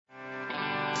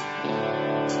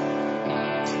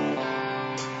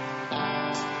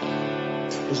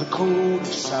There's a code of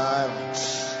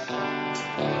silence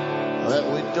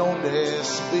that we don't dare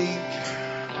speak.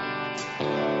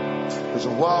 There's a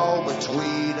wall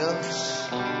between us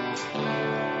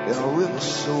and a river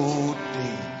so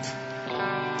deep.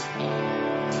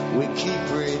 We keep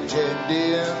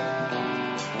pretending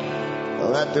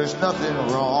that there's nothing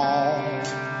wrong.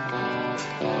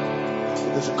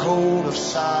 There's a code of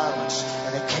silence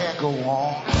and it can't go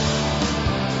on.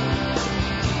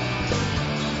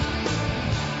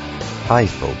 Hi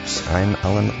folks, I'm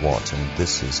Alan Watt and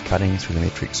this is Cutting Through the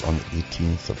Matrix on the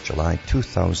 18th of July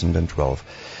 2012.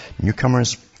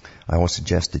 Newcomers, I will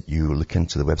suggest that you look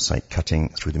into the website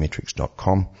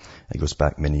cuttingthroughthematrix.com. It goes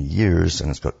back many years and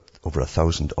it's got over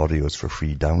 1,000 audios for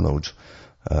free download.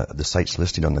 The site's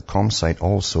listed on the com site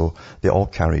also. They all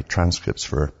carry transcripts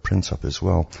for print up as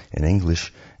well in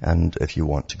English. And if you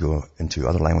want to go into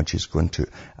other languages, go into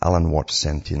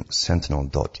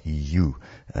alanwattsentinel.eu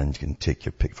and you can take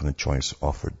your pick from the choice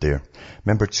offered there.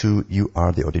 Remember too, you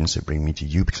are the audience that bring me to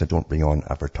you because I don't bring on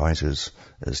advertisers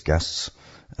as guests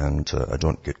and I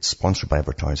don't get sponsored by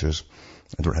advertisers.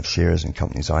 I don't have shares in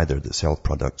companies either that sell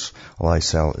products. All I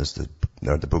sell is the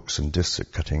books and discs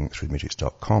at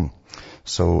cuttingthroughthematrix.com.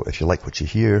 So if you like what you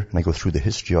hear, and I go through the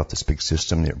history of this big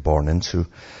system that you're born into,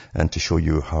 and to show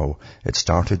you how it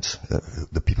started,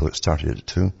 the people that started it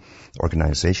too,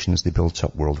 organizations they built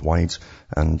up worldwide,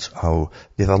 and how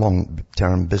they have a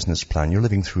long-term business plan. You're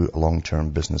living through a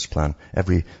long-term business plan.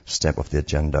 Every step of the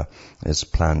agenda is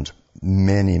planned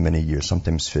many, many years,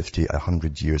 sometimes 50,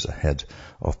 100 years ahead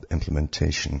of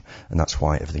implementation. And that's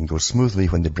why everything goes smoothly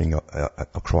when they bring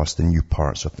across the new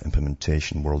parts of the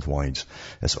implementation worldwide.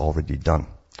 It's already done.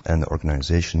 And the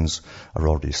organizations are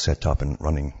already set up and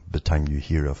running by the time you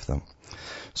hear of them.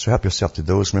 So help yourself to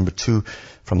those. Remember too,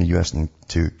 from the US and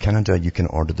to Canada, you can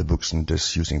order the books and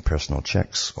discs using personal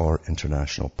checks or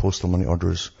international postal money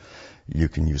orders. You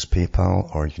can use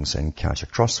PayPal or you can send cash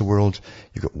across the world.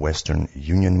 You've got Western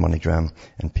Union, MoneyGram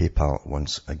and PayPal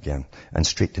once again. And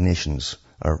straight donations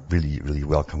are really, really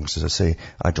welcome because as I say,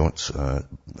 I don't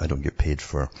get paid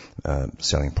for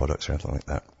selling products or anything like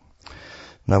that.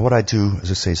 Now what I do,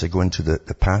 as I say, is I go into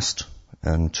the past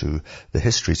and to the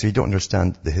history. So you don't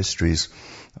understand the histories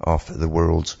of the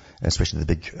world, especially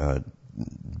the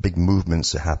big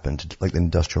movements that happened, like the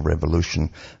Industrial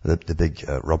Revolution, the big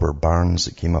rubber barons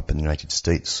that came up in the United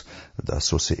States, the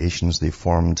associations they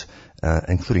formed,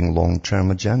 including long-term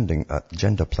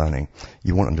agenda planning.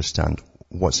 You won't understand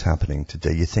what's happening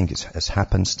today. You think it's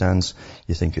happenstance,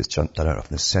 you think it's done out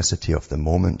of necessity of the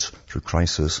moment through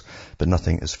crisis, but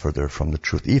nothing is further from the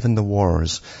truth. Even the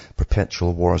wars,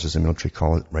 perpetual wars as the military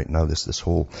call it right now, this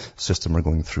whole system we're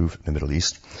going through in the Middle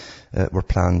East, were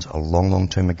planned a long, long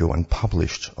time ago and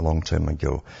published a long time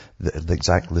ago. The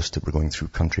exact list that we're going through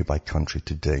country by country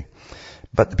today.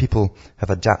 But the people have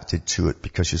adapted to it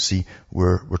because you see,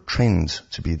 we're trained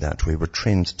to be that way. We're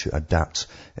trained to adapt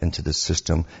into this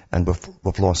system and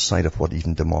we've lost sight of what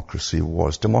even democracy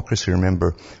was. Democracy,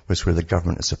 remember, was where the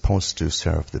government is supposed to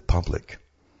serve the public.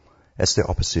 It's the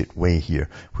opposite way here,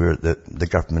 where the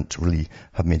government really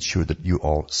have made sure that you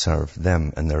all serve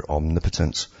them and they're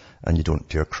omnipotent and you don't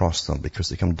dare cross them because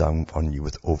they come down on you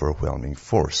with overwhelming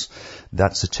force.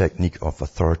 That's the technique of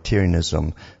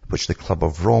authoritarianism, which the Club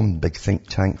of Rome, big think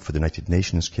tank for the United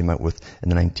Nations, came out with in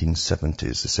the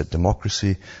 1970s. They said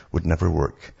democracy would never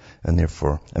work. And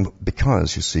therefore, and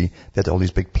because, you see, they had all these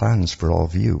big plans for all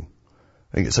of you,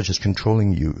 such as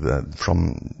controlling you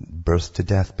from birth to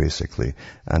death, basically,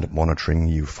 and monitoring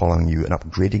you, following you, and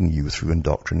upgrading you through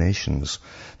indoctrinations,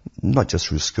 not just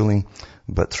through schooling,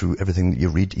 but through everything that you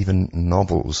read, even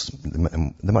novels.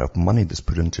 The amount of money that's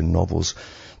put into novels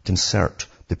to insert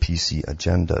the PC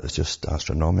agenda is just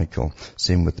astronomical.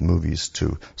 Same with the movies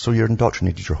too. So you're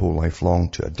indoctrinated your whole life long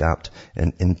to adapt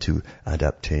and into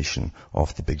adaptation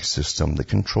of the big system that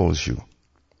controls you.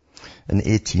 In the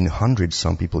 1800s,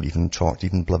 some people even talked,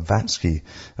 even Blavatsky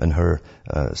and her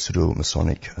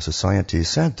pseudo-Masonic society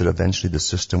said that eventually the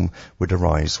system would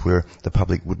arise where the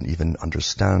public wouldn't even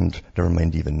understand, never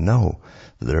mind even know,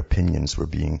 that their opinions were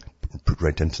being put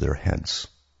right into their heads.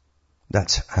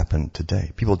 That's happened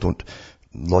today. People don't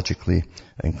logically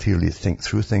and clearly think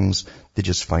through things. They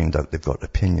just find out they've got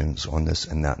opinions on this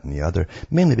and that and the other,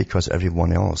 mainly because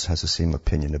everyone else has the same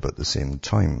opinion about the same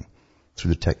time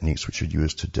through the techniques which are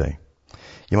used today.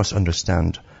 You must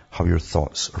understand how your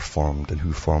thoughts are formed and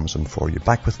who forms them for you.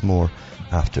 Back with more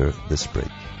after this break.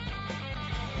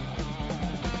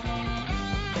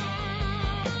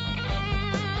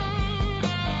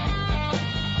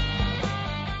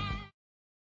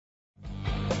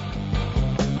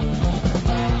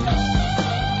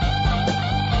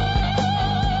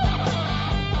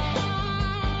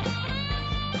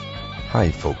 Hi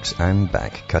folks, I'm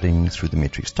back cutting through the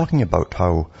matrix, talking about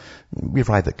how we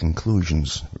arrive at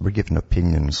conclusions. We're given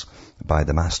opinions by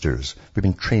the masters. We've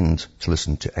been trained to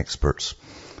listen to experts.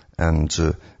 And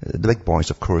the big boys,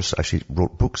 of course, actually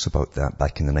wrote books about that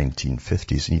back in the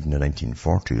 1950s and even the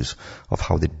 1940s, of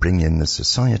how they'd bring in this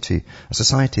society, a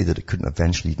society that it couldn't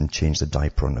eventually even change the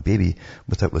diaper on a baby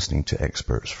without listening to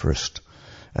experts first.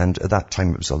 And at that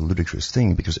time, it was a ludicrous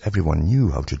thing because everyone knew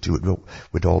how to do it.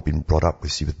 We'd all been brought up,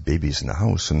 with babies in the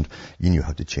house, and you knew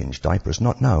how to change diapers.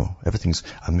 Not now. Everything's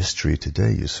a mystery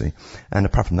today, you see. And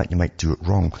apart from that, you might do it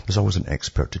wrong. There's always an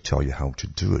expert to tell you how to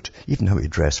do it. Even how to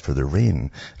dress for the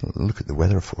rain. Look at the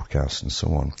weather forecast and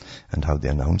so on, and how they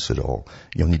announce it all.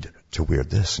 You'll need to wear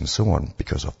this and so on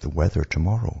because of the weather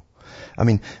tomorrow. I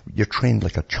mean, you're trained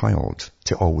like a child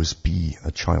to always be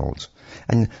a child.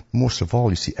 And most of all,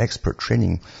 you see, expert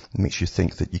training makes you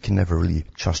think that you can never really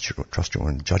trust your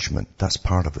own judgment. That's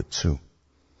part of it too.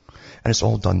 And it's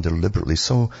all done deliberately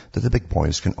so that the big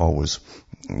boys can always,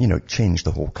 change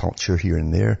the whole culture here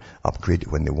and there, upgrade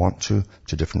it when they want to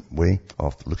a different way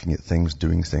of looking at things,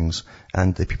 doing things,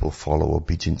 and the people follow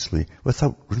obediently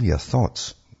without really a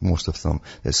thought. Most of them,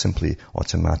 it's simply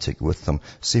automatic with them.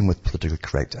 Same with politically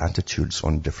correct attitudes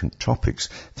on different topics.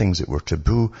 Things that were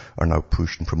taboo are now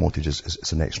pushed and promoted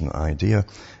as an excellent idea.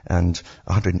 And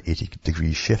a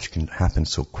 180-degree shift can happen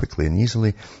so quickly and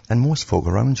easily. And most folk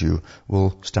around you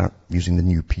will start using the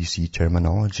new PC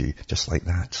terminology just like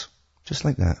that. Just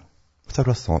like that. Without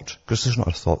a thought. Because there's not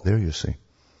a thought there, you see.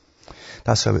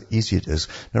 That's how easy it is.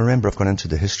 Now remember, I've gone into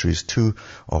the histories too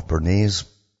of Bernays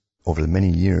over the many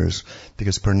years,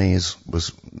 because Bernays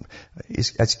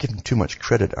it's given too much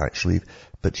credit actually,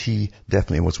 but he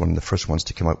definitely was one of the first ones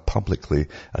to come out publicly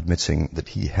admitting that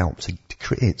he helped to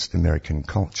create the American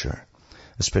culture,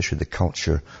 especially the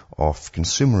culture of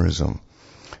consumerism,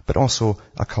 but also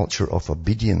a culture of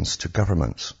obedience to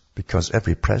government, because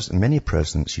many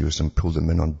presidents used and pulled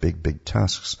them in on big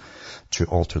tasks to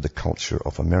alter the culture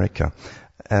of America.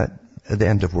 At the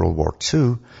end of World War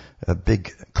II,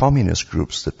 big communist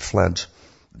groups that fled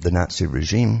the Nazi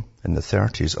regime in the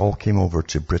 30s all came over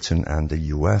to Britain and the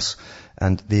US,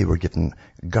 and they were given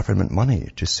government money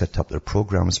to set up their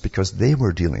programs because they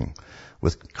were dealing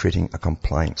with creating a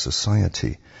compliant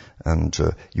society. And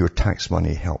your tax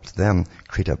money helped them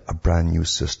create a brand new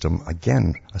system,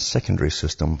 again, a secondary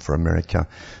system for America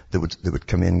that would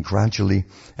come in gradually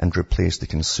and replace the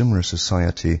consumer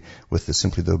society with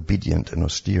simply the obedient and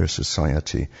austere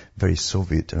society, very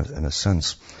Soviet in a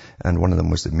sense. And one of them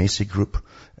was the Macy Group,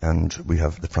 and we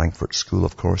have the Frankfurt School,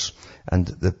 of course, and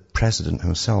the president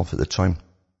himself at the time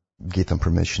gave them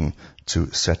permission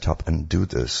to set up and do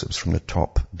this. It was from the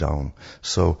top down.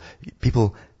 So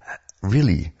people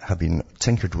really have been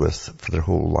tinkered with for their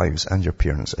whole lives, and your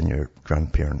parents and your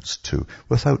grandparents too,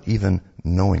 without even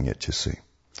knowing it, you see.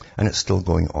 And it's still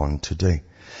going on today.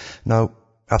 Now,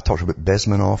 I've talked about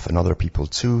Bezmenov and other people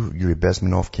too. Yuri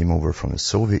Bezmenov came over from the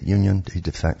Soviet Union. He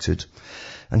defected.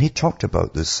 And he talked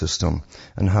about this system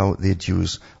and how they'd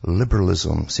use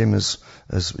liberalism, same as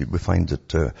we find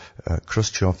that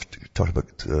Khrushchev talked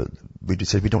about. We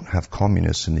said we don't have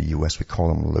communists in the U.S. We call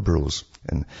them liberals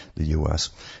in the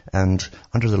U.S. And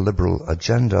under the liberal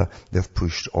agenda, they've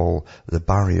pushed all the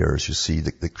barriers, you see,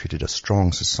 that created a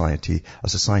strong society, a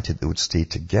society that would stay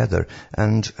together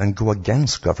and go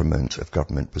against government if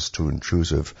government was too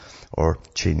intrusive or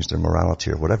changed their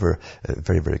morality or whatever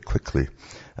very, very quickly.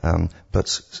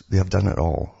 But they have done it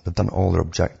all. They've done all their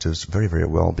objectives very, very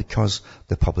well because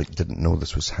the public didn't know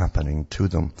this was happening to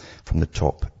them from the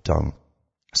top down.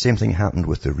 Same thing happened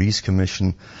with the Rees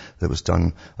Commission that was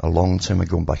done a long time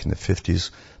ago, back in the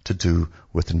 50s, to do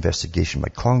with investigation by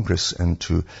Congress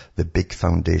into the big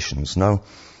foundations. Now,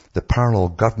 the parallel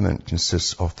government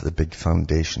consists of the big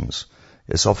foundations.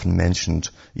 It's often mentioned,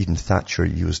 even Thatcher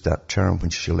used that term when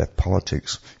she left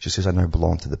politics. She says, I now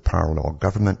belong to the parallel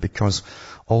government, because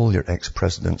all your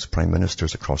ex-presidents, prime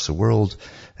ministers across the world,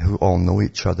 who all know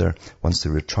each other, once they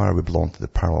retire, we belong to the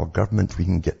parallel government. We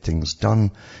can get things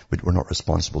done. We're not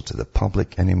responsible to the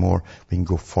public anymore. We can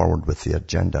go forward with the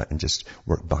agenda and just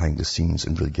work behind the scenes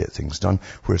and really get things done.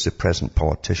 Whereas the present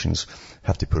politicians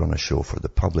have to put on a show for the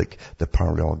public. The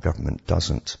parallel government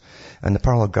doesn't. And the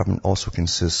parallel government also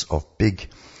consists of big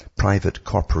private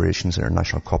corporations,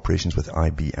 international corporations with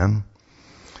IBM.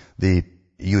 They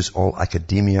use all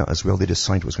academia as well. They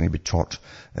decide what's going to be taught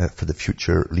for the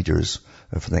future leaders,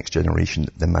 for the next generation,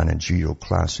 the managerial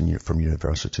class from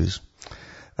universities.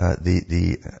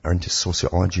 They are into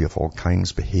sociology of all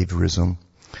kinds, behaviorism,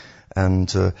 and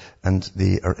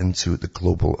they are into the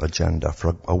global agenda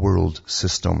for a world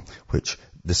system which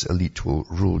this elite will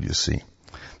rule, you see.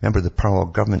 Remember, the parallel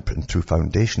government put in through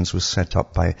foundations was set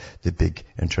up by the big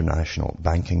international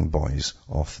banking boys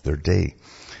of their day.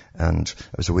 And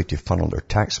it was a way to funnel their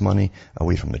tax money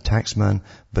away from the taxman,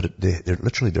 but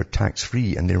they're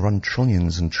tax-free, and they run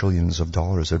trillions and trillions of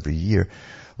dollars every year,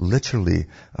 literally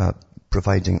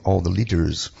providing all the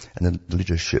leaders and the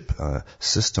leadership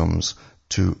systems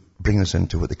to bring us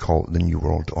into what they call the New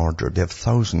World Order. They have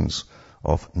thousands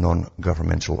of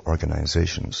non-governmental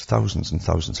organizations, thousands and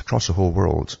thousands across the whole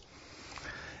world.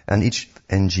 And each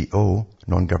NGO,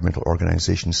 non-governmental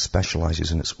organization,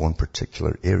 specializes in its own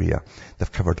particular area.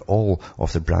 They've covered all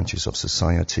of the branches of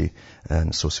society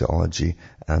and sociology,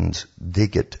 and they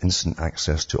get instant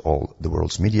access to all the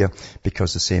world's media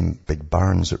because the same big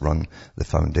barons that run the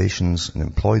foundations and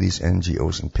employ these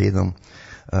NGOs and pay them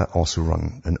also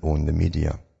run and own the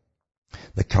media.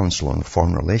 The Council on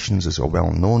Foreign Relations is a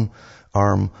well-known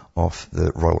arm of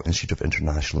the Royal Institute of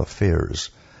International Affairs.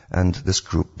 And this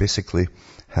group basically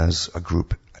has a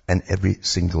group in every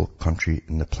single country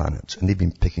in the planet. And they've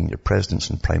been picking their presidents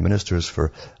and prime ministers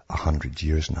for 100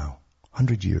 years now.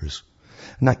 100 years.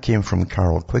 And that came from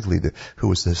Carroll Quigley, who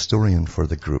was the historian for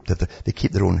the group. They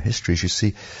keep their own histories, you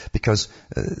see, because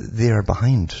they are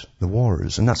behind the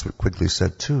wars. And that's what Quigley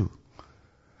said too.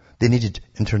 They needed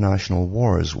international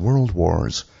wars, world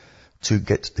wars, to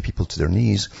get the people to their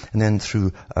knees. And then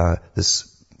through this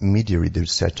mediary they would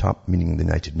set up, meaning the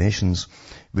United Nations,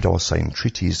 we'd all sign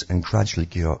treaties and gradually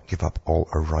give up all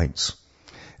our rights.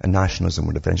 And nationalism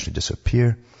would eventually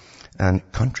disappear,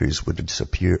 and countries would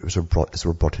disappear as they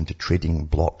were brought into trading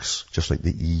blocks, just like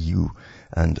the EU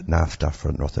and NAFTA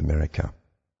for North America.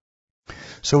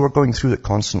 So we're going through it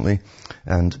constantly,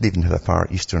 and they even have a Far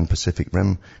Eastern Pacific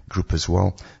Rim group as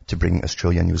well to bring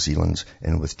Australia and New Zealand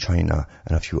in with China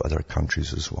and a few other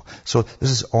countries as well. So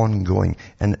this is ongoing,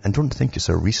 and don't think it's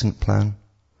a recent plan,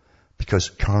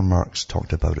 because Karl Marx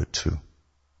talked about it too.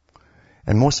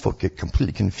 And most folk get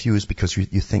completely confused because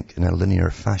you think in a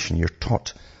linear fashion. You're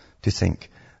taught to think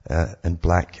in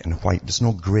black and white. There's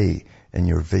no grey in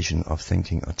your vision of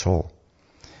thinking at all.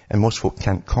 And most folk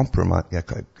can't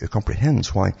comprehend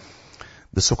why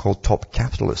the so-called top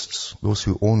capitalists, those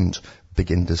who owned big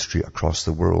industry across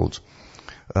the world,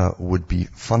 would be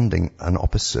funding an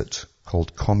opposite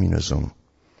called communism.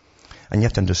 And you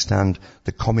have to understand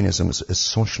that communism is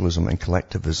socialism and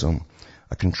collectivism,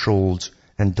 a controlled,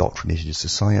 indoctrinated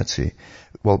society.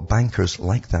 Well, bankers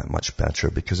like that much better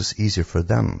because it's easier for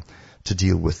them to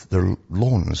deal with their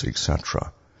loans,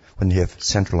 etc. When they have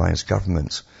centralized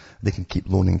government, they can keep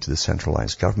loaning to the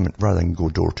centralized government rather than go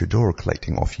door to door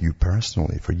collecting off you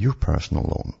personally for your personal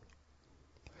loan.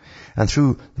 And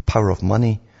through the power of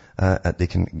money, they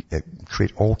can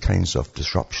create all kinds of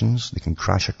disruptions. They can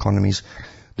crash economies.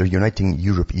 They're uniting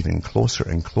Europe even closer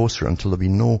and closer until there'll be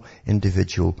no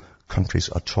individual countries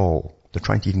at all. They're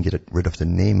trying to even get rid of the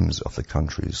names of the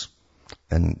countries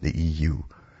in the EU.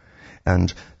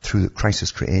 And through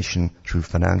crisis creation, through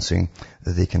financing,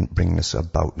 they can bring this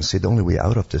about and say the only way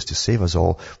out of this to save us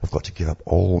all, we've got to give up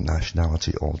all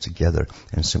nationality altogether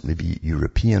and simply be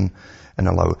European and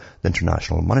allow the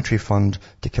International Monetary Fund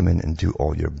to come in and do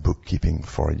all your bookkeeping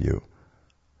for you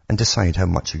and decide how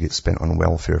much you get spent on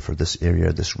welfare for this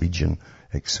area, this region,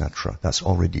 etc. That's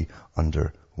already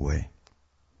underway.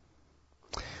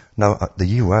 Now, the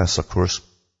US, of course,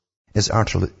 is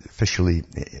artificially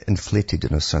inflated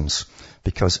in a sense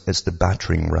because it's the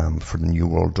battering ram for the New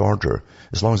World Order.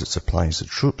 As long as it supplies the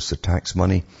troops, the tax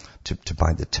money to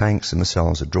buy the tanks, the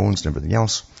missiles, the drones and everything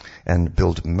else and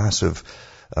build massive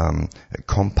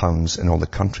compounds in all the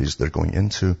countries they're going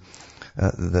into,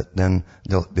 that then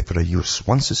they put a use.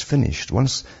 Once it's finished,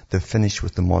 once they're finished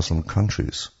with the Muslim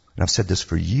countries, and I've said this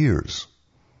for years,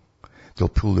 they'll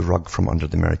pull the rug from under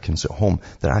the Americans at home.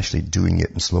 They're actually doing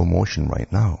it in slow motion right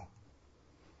now.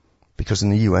 Because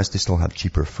in the US, they still have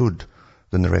cheaper food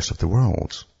than the rest of the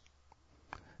world.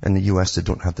 In the US, they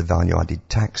don't have the value-added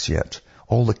tax yet.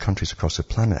 All the countries across the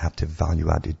planet have to have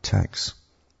value-added tax.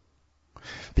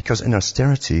 Because in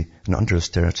austerity and under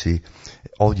austerity,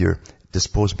 all your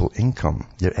disposable income,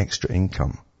 your extra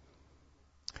income,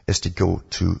 is to go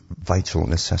to vital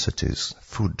necessities,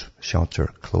 food, shelter,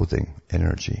 clothing,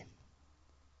 energy.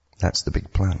 That's the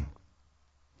big plan.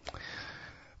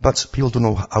 But people don't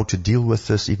know how to deal with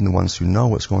this, even the ones who know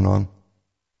what's going on.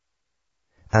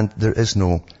 And there is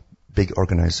no big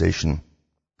organization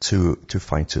to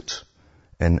fight it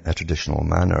in a traditional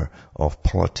manner of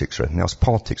politics or anything else.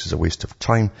 Politics is a waste of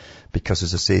time because,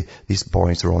 as I say, these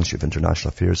boys, the Royal Institute of International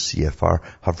Affairs, CFR,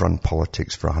 have run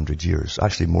politics for 100 years.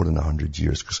 Actually more than 100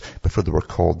 years, because before they were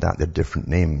called that, they had different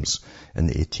names in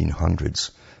the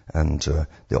 1800s. And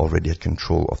they already had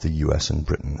control of the US and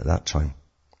Britain at that time.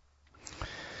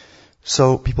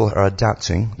 So people are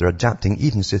adapting. They're adapting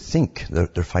even as they think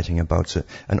they're fighting about it.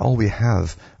 And all we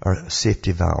have are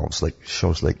safety valves, like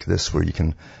shows like this where you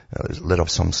can let off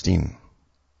some steam.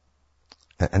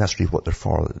 And that's really what they're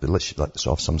for. They let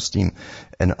off some steam.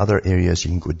 In other areas,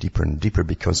 you can go deeper and deeper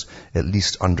because at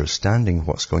least understanding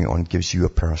what's going on gives you a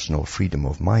personal freedom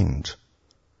of mind.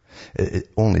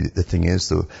 Only the thing is,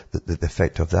 though, the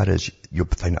effect of that is you'll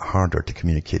find it harder to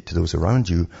communicate to those around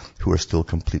you who are still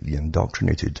completely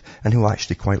indoctrinated and who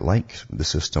actually quite like the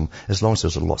system, as long as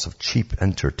there's lots of cheap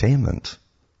entertainment.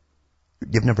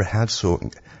 You've never had so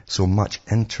much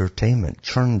entertainment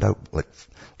churned out like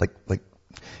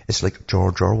it's like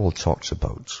George Orwell talks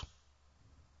about,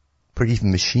 where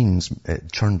even machines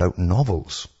churned out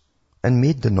novels and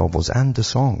made the novels and the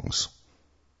songs.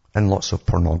 And lots of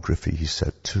pornography, he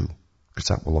said too, because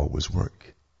that will always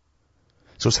work.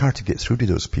 So it's hard to get through to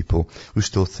those people who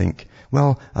still think,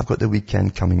 well, I've got the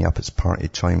weekend coming up, it's party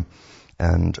time,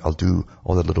 and I'll do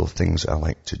all the little things I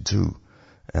like to do.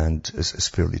 And it's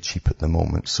fairly cheap at the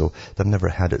moment, so they've never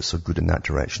had it so good in that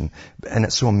direction. And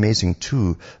it's so amazing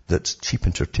too that cheap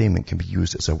entertainment can be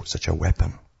used as such a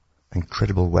weapon.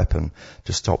 Incredible weapon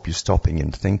to stop you stopping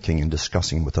and thinking and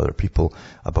discussing with other people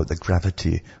about the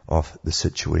gravity of the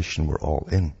situation we're all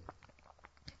in.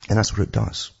 And that's what it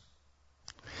does.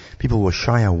 People will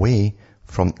shy away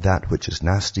from that which is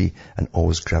nasty and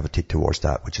always gravitate towards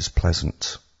that which is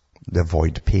pleasant. They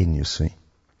avoid pain, you see. And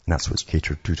that's what's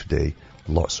catered to today.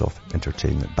 Lots of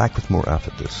entertainment. Back with more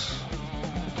after this.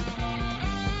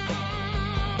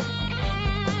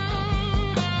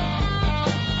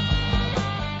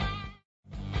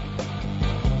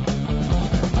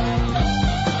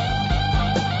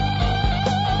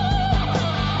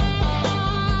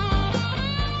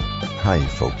 Hi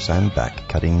folks, I'm back,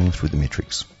 cutting through the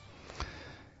matrix.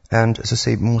 And as I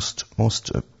say, most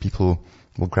people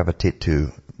will gravitate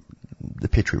to the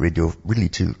Patriot Radio really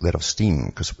to let off steam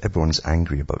because everyone's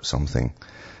angry about something.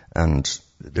 And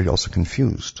they're also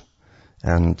confused.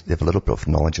 And they have a little bit of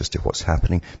knowledge as to what's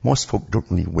happening. Most folk don't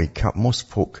really wake up. Most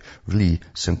folk really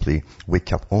simply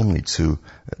wake up only to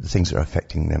the things that are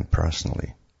affecting them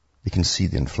personally. They can see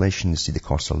the inflation, they see the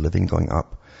cost of living going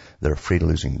up. They're afraid of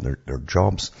losing their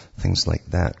jobs, things like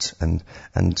that. And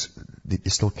they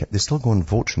still go and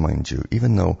vote, mind you,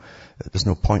 even though there's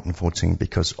no point in voting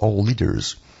because all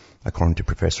leaders, according to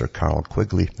Professor Carl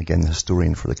Quigley, again the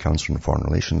historian for the Council on Foreign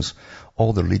Relations,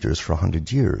 all their leaders for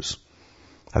 100 years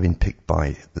have been picked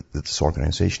by this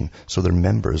organization. So they're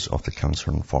members of the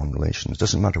Council on Foreign Relations. It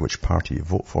doesn't matter which party you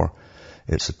vote for.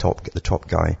 It's the top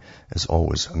guy is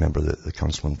always a member of the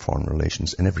Council on Foreign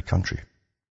Relations in every country.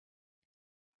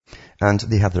 And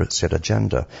they have their set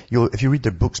agenda. If you read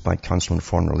their books by Council on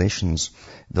Foreign Relations,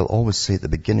 they'll always say at the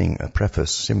beginning, a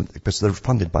preface, because they're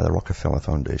funded by the Rockefeller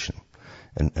Foundation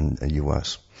in the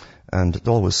US. And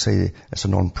they'll always say it's a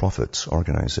non-profit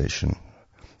organization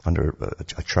under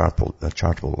a charitable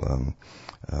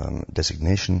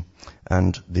designation,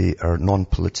 and they are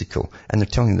non-political, and they're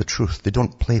telling the truth. They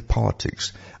don't play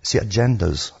politics. See,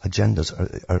 agendas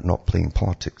are not playing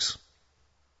politics.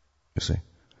 You see.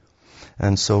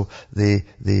 And so they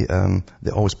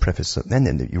always preface it.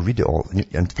 Then you read it all,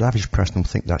 and the average person will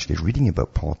think they're actually reading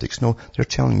about politics. No, they're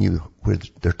telling you where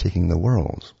they're taking the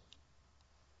world.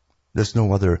 There's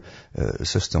no other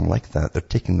system like that. They're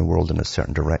taking the world in a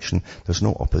certain direction. There's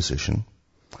no opposition.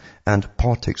 And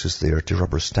politics is there to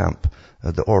rubber stamp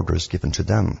the orders given to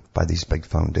them by these big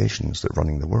foundations that are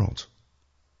running the world.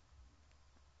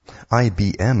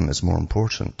 IBM is more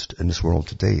important in this world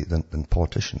today than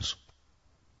politicians.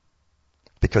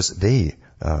 Because they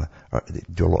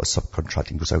do a lot of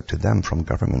subcontracting goes out to them from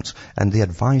governments, and they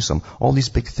advise them. All these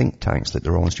big think tanks like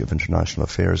the Royal Institute of International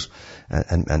Affairs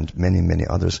and many, many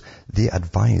others, they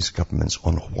advise governments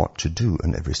on what to do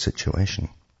in every situation.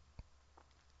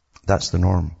 That's the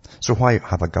norm. So why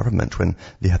have a government when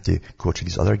they have to go to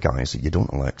these other guys that you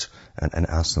don't elect and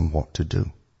ask them what to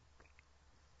do?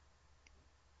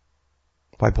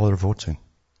 Why bother voting?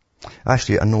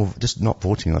 Actually, I know just not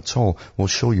voting at all will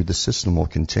show you the system will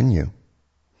continue.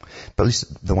 But at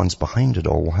least the ones behind it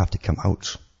all will have to come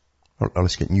out. Or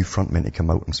let's get new front men to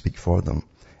come out and speak for them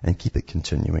and keep it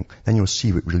continuing. Then you'll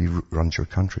see what really runs your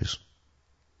countries.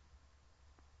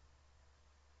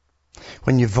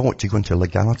 When you vote, you go into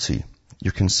legality.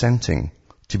 You're consenting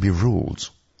to be ruled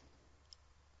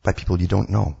by people you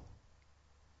don't know.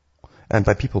 And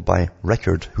by people by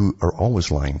record who are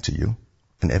always lying to you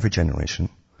in every generation.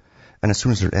 And as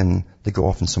soon as they're in, they go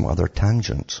off on some other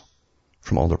tangent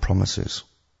from all their promises.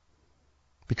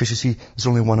 Because you see, there's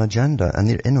only one agenda, and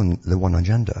they're in on the one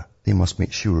agenda. They must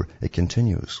make sure it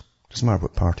continues. Doesn't matter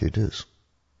what party it is.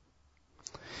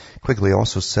 Quigley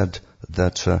also said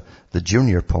that the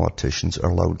junior politicians are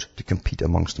allowed to compete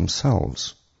amongst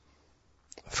themselves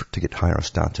to get higher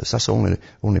status. That's the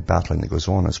only battling that goes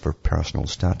on is for personal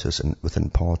status within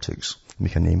politics,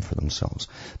 make a name for themselves.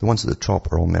 The ones at the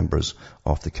top are all members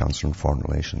of the Council on Foreign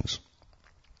Relations.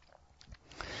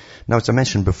 Now, as I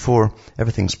mentioned before,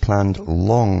 everything's planned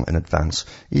long in advance.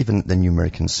 Even the New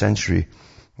American Century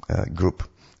group,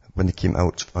 when they came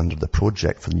out under the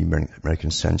project for the New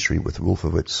American Century with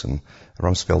Wolfowitz and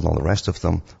Rumsfeld and all the rest of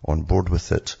them on board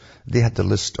with it, they had the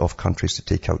list of countries to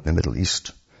take out in the Middle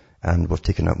East. And we've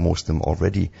taken out most of them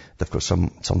already. They've got some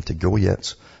to go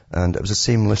yet. And it was the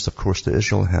same list, of course, that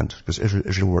Israel had, because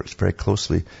Israel works very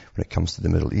closely when it comes to the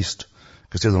Middle East,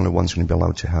 because they're the only ones going to be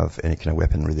allowed to have any kind of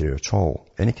weaponry there at all.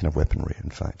 Any kind of weaponry,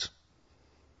 in fact.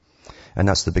 And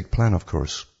that's the big plan, of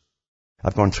course.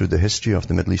 I've gone through the history of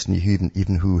the Middle East and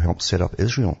even who helped set up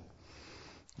Israel.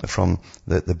 From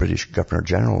the British Governor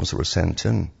Generals that were sent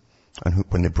in, and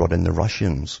when they brought in the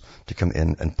Russians to come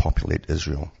in and populate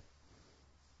Israel.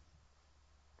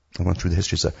 I went through the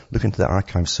history, so look into the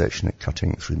archive section at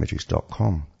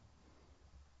cuttingthroughthematrix.com.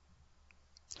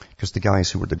 Because the guys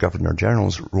who were the Governor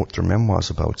Generals wrote their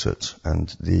memoirs about it,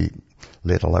 and they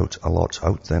laid a lot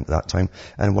out then at that time.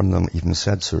 And one of them even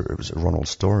said, so it was Ronald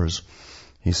Storrs,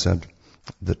 he said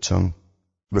that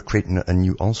we're creating a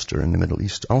new Ulster in the Middle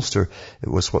East. Ulster, it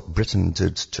was what Britain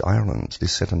did to Ireland. They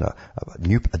set in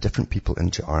a different people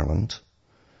into Ireland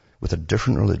with a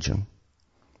different religion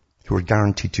who were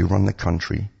guaranteed to run the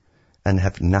country and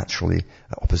have naturally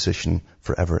opposition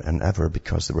forever and ever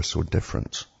because they were so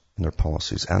different in their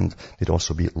policies, and they'd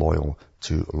also be loyal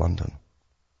to London.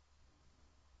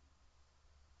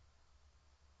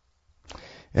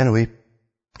 Anyway,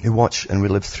 we watch and we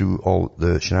live through all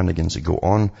the shenanigans that go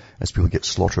on as people get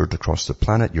slaughtered across the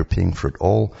planet. You're paying for it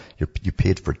all. You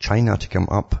paid for China to come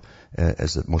up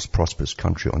as the most prosperous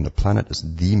country on the planet, as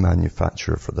the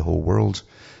manufacturer for the whole world.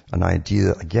 An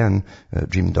idea, again,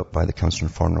 dreamed up by the Council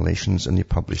on Foreign Relations, and they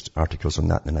published articles on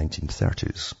that in the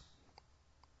 1930s.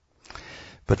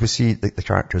 But we see the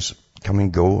characters come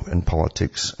and go in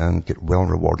politics and get well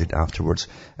rewarded afterwards.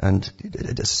 And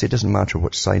it doesn't matter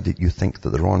which side that you think that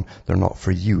they're on, they're not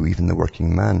for you. Even the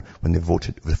working man, when they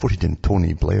voted in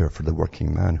Tony Blair for the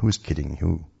working man. Who's kidding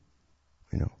who?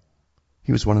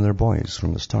 He was one of their boys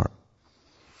from the start.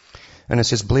 And it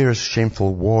says Blair's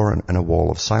shameful war and a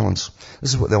wall of silence.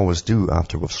 This is what they always do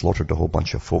after we've slaughtered a whole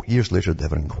bunch of folk. Years later they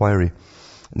have an inquiry,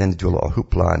 and then they do a lot of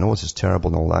hoopla and this is terrible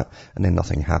and all that, and then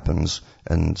nothing happens,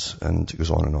 and it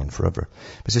goes on and on forever.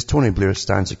 It says Tony Blair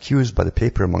stands accused by the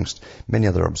paper amongst many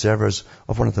other observers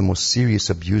of one of the most serious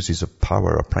abuses of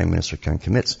power a Prime Minister can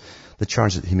commit. The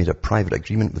charge that he made a private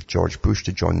agreement with George Bush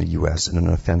to join the US in an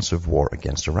offensive war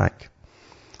against Iraq.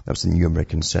 That was the New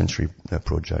American Century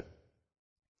project.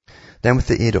 Then with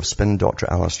the aid of spin doctor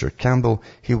Alistair Campbell,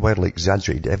 he widely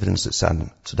exaggerated evidence that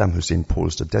Saddam Hussein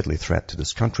posed a deadly threat to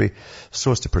this country,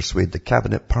 so as to persuade the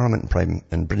Cabinet, Parliament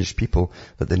and British people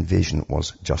that the invasion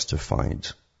was justified.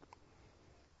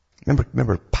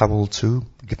 Remember Powell too,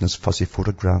 giving us fuzzy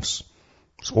photographs?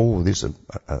 So,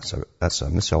 that's a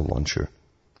missile launcher.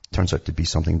 Turns out to be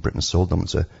something Britain sold them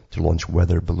to launch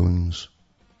weather balloons.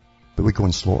 But we go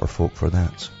and slaughter folk for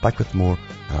that. Back with more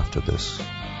after this.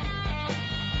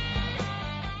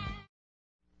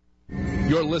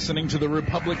 You're listening to the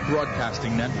Republic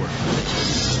Broadcasting Network,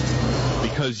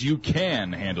 because you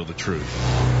can handle the truth.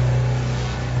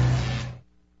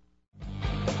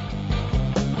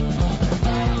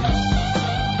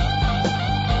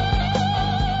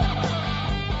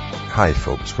 Hi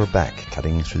folks, we're back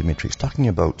cutting through the matrix, talking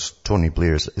about Tony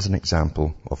Blair as an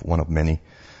example of one of many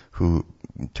who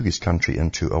took his country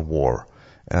into a war.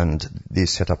 And they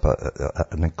set up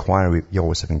an inquiry. You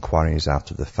always have inquiries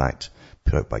after the fact,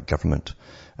 put out by government.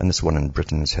 And this one in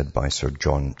Britain is headed by Sir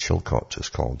John Chilcot, it's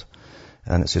called.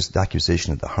 And it says the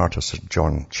accusation at the heart of Sir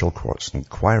John Chilcot's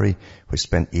inquiry, which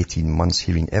spent 18 months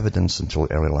hearing evidence until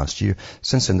early last year.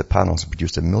 Since then, the panels have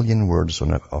produced 1 million words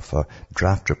of a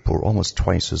draft report, almost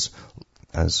twice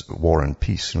as War and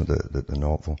Peace, the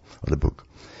novel or the book.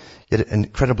 Yet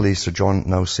incredibly, Sir John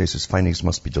now says his findings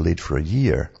must be delayed for a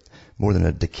year, more than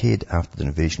a decade after the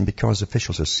invasion, because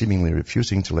officials are seemingly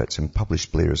refusing to let him publish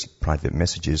Blair's private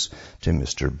messages to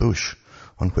Mr. Bush,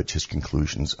 on which his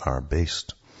conclusions are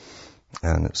based.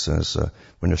 And it says,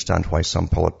 we understand why some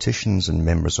politicians and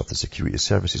members of the security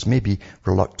services may be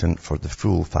reluctant for the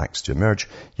full facts to emerge,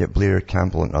 yet Blair,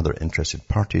 Campbell and other interested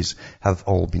parties have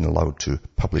all been allowed to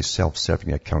publish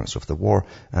self-serving accounts of the war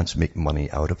and to make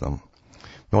money out of them.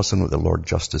 We also note that Lord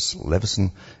Justice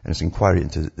Leveson, in his inquiry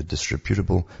into the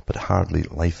disreputable but hardly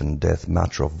life and death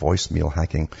matter of voicemail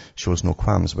hacking, shows no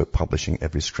qualms about publishing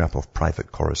every scrap of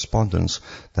private correspondence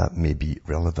that may be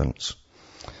relevant.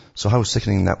 So how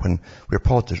sickening that when where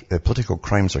political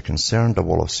crimes are concerned, a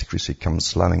wall of secrecy comes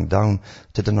slamming down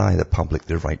to deny the public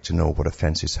their right to know what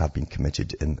offences have been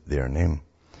committed in their name.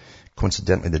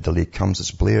 Coincidentally, the delay comes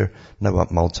as Blair, now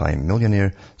a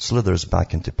multi-millionaire, slithers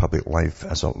back into public life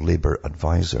as a Labour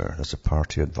advisor, as a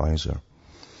party advisor.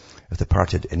 If the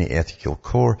party had any ethical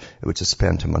core, it would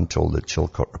suspend him until the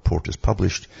Chilcot report is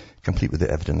published, complete with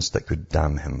the evidence that could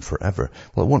damn him forever.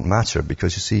 Well, it won't matter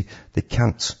because, you see, they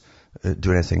can't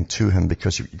do anything to him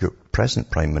because you've got present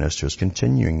prime ministers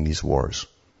continuing these wars.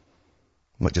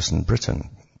 Not just in Britain,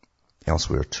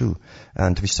 elsewhere too.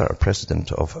 And if you start a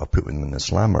precedent of Putin and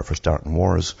Islam or for starting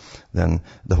wars, then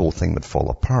the whole thing would fall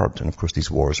apart. And of course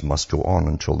these wars must go on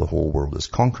until the whole world is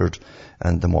conquered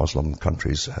and the Muslim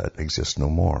countries exist no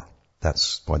more.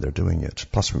 That's why they're doing it.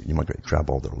 Plus you might grab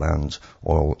all their land,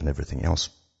 oil and everything else.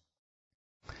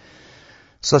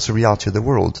 So that's the reality of the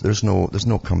world. There's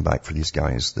no comeback for these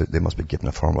guys. They must be given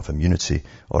a form of immunity,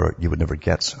 or you would never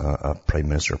get a prime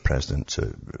minister or president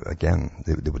again.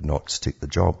 They would not take the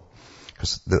job.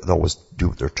 Because they always do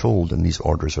what they're told, and these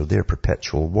orders are there,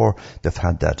 perpetual war. They've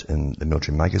had that in the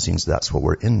military magazines. That's what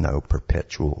we're in now,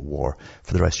 perpetual war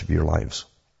for the rest of your lives.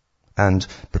 And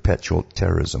perpetual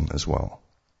terrorism as well.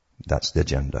 That's the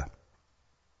agenda.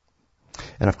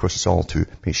 And of course it's all to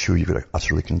make sure you've got an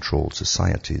utterly controlled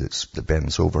society that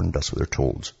bends over and does what they're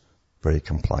told. Very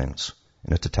compliant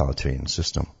in a totalitarian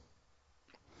system.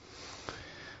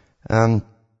 I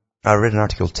read an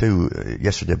article too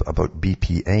yesterday about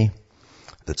BPA.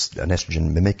 That's an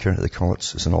estrogen mimicker, they call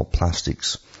it. It's in all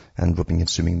plastics. And we've been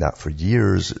consuming that for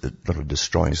years. It literally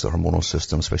destroys the hormonal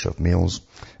system, especially of males.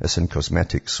 It's in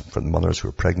cosmetics for the mothers who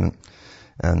are pregnant.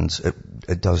 And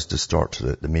it does distort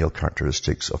the male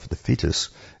characteristics of the fetus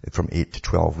from 8 to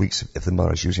 12 weeks. If the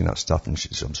mother is using that stuff and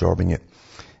she's absorbing it,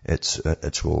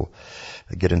 it will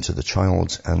get into the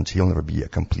child and he'll never be a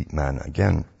complete man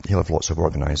again. He'll have lots of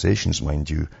organizations, mind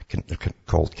you,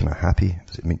 called kind of happy.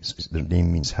 Their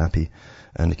name means happy.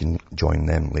 And he can join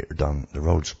them later down the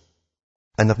road.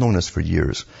 And I've known this for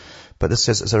years. But this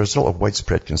says, as a result of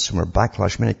widespread consumer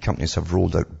backlash, many companies have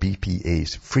rolled out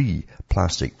BPA-free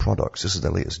plastic products. This is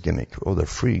the latest gimmick. Oh, they're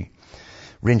free.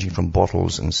 Ranging from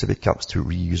bottles and sippy cups to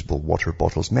reusable water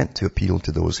bottles meant to appeal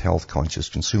to those health-conscious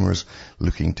consumers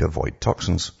looking to avoid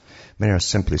toxins. Many are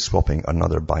simply swapping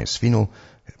another bisphenol,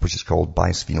 which is called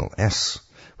bisphenol S,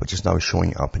 which is now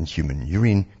showing up in human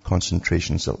urine,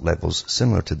 concentrations at levels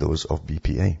similar to those of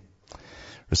BPA.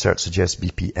 Research suggests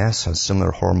BPS has similar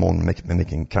hormone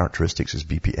mimicking characteristics as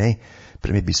BPA, but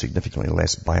it may be significantly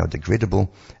less biodegradable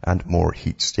and more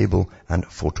heat stable and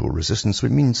photoresistant, so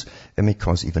it means it may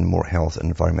cause even more health and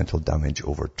environmental damage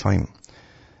over time.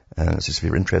 And if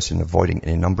you're interested in avoiding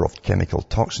any number of chemical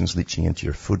toxins leaching into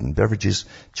your food and beverages,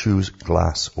 choose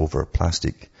glass over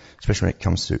plastic, especially when it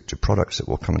comes to products that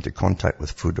will come into contact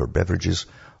with food or beverages,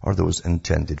 or those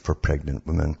intended for pregnant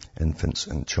women, infants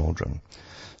and children.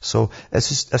 So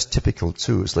that's typical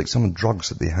too. It's like some drugs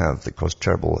that they have that cause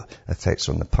terrible effects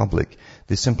on the public.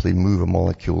 They simply move a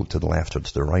molecule to the left or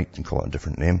to the right and call it a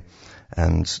different name.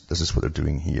 And this is what they're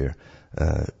doing here.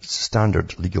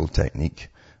 Standard legal technique.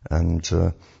 And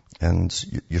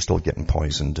you're still getting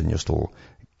poisoned and you still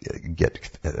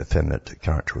get effeminate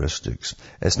characteristics.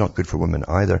 It's not good for women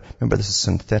either. Remember, this is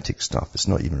synthetic stuff. It's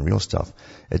not even real stuff.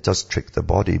 It does trick the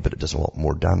body, but it does a lot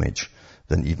more damage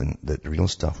than even the real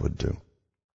stuff would do.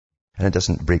 And it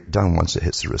doesn't break down once it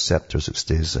hits the receptors, it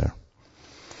stays there.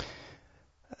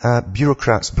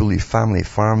 Bureaucrats bully family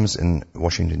farms in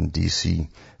Washington, D.C.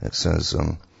 It says,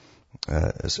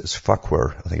 it's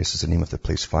Fuquay, I think this is the name of the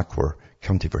place, Fuquay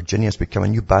County, Virginia, has become a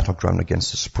new battleground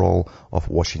against the sprawl of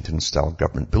Washington-style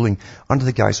government bullying. Under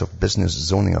the guise of business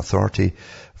zoning authority,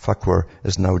 Fuquay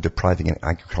is now depriving an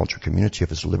agriculture community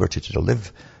of its liberty to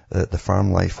live the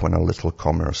farm life when a little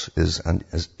commerce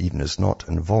is not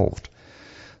involved.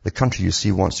 The country, you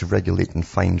see, wants to regulate and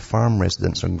fine farm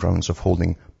residents on grounds of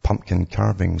holding pumpkin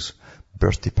carvings,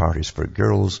 birthday parties for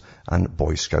girls, and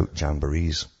Boy Scout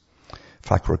jamborees.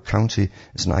 Fuquay County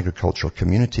is an agricultural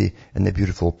community in the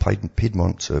beautiful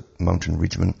Piedmont mountain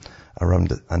region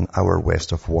around an hour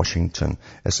west of Washington.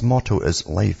 Its motto is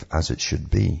life as it should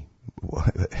be.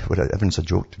 Everyone's a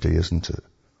joke today, isn't it?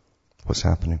 What's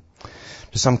happening?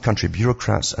 To some country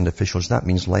bureaucrats and officials, that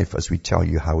means life as we tell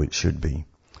you how it should be.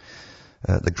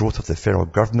 The growth of the federal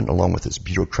government, along with its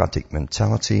bureaucratic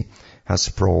mentality, has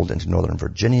sprawled into northern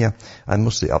Virginia and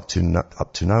mostly up to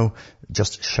now,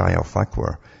 just shy of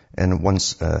Fuquay. in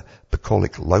once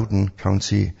bucolic Loudoun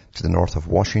County to the north of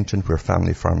Washington, where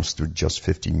family farms stood just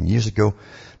 15 years ago,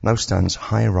 now stands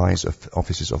high-rise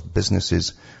offices of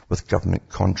businesses with government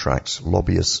contracts,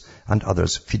 lobbyists, and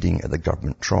others feeding at the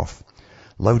government trough.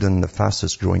 Loudoun, the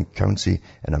fastest-growing county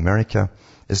in America,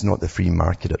 is not the free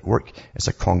market at work. It's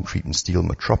a concrete and steel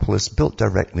metropolis built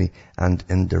directly and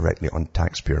indirectly on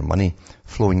taxpayer money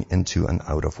flowing into and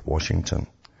out of Washington.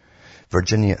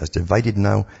 Virginia is divided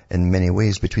now in many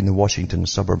ways between the Washington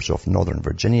suburbs of Northern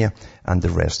Virginia and the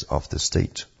rest of the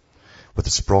state. With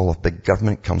the sprawl of big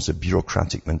government comes a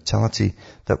bureaucratic mentality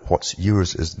that what's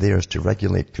yours is theirs to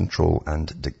regulate, control,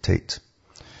 and dictate.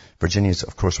 Virginia,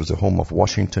 of course, was the home of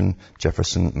Washington,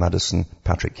 Jefferson, Madison,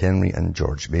 Patrick Henry, and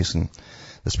George Mason.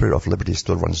 The spirit of liberty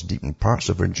still runs deep in parts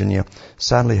of Virginia.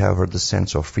 Sadly, however, the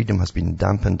sense of freedom has been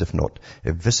dampened, if not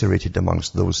eviscerated,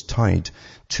 amongst those tied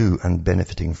to and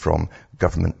benefiting from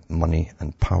government money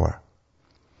and power.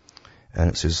 And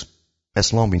it says,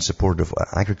 it's long been supportive of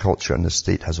agriculture, and the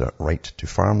state has a right to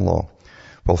farm law.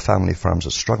 While family farms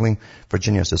are struggling,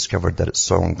 Virginia has discovered that its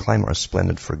soil and climate are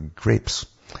splendid for grapes.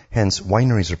 Hence,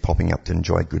 wineries are popping up to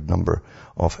enjoy a good number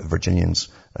of Virginians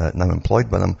now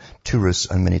employed by them. Tourists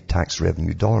and many tax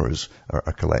revenue dollars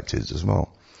are collected as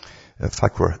well.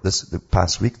 Fuquay, the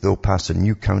past week, though, passed a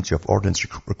new county of ordinance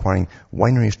requiring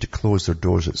wineries to close their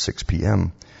doors at 6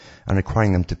 p.m. and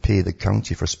requiring them to pay the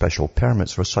county for special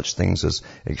permits for such things as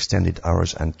extended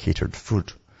hours and catered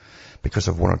food. Because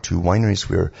of one or two wineries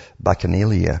where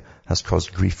bacchanalia has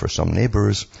caused grief for some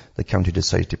neighbours, the county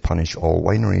decided to punish all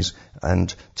wineries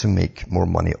and to make more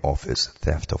money off its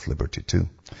theft of liberty too.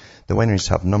 The wineries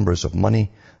have numbers of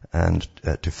money and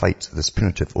to fight this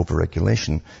punitive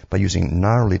overregulation by using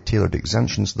narrowly tailored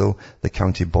exemptions, though the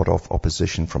county bought off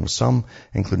opposition from some,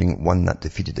 including one that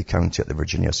defeated the county at the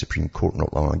Virginia Supreme Court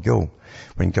not long ago.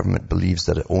 When government believes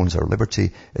that it owns our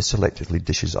liberty, it selectively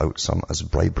dishes out some as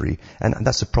bribery. And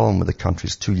that's the problem with the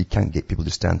countries too. You can't get people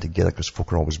to stand together because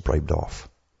folk are always bribed off.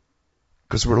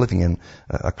 Because we're living in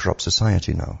a corrupt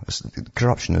society now.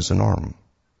 Corruption is a norm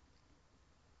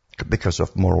because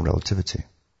of moral relativity,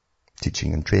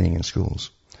 teaching and training in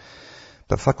schools.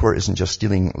 But Fuquay isn't just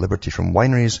stealing liberty from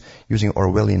wineries, using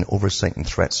Orwellian oversight and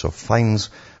threats of fines.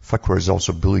 Fuquay is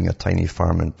also bullying a tiny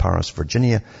farm in Paris,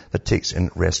 Virginia, that takes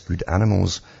in rescued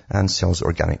animals and sells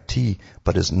organic tea,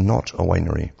 but is not a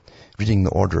winery. Reading the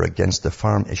order against the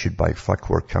farm issued by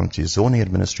Fuquay County Zoning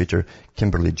Administrator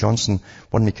Kimberly Johnson,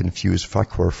 one may confuse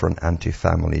Fuquay for an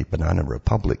anti-family banana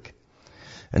republic.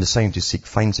 In deciding to seek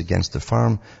fines against the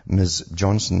farm, Ms.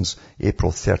 Johnson's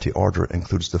April 30 order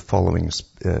includes the following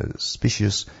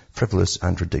specious, frivolous,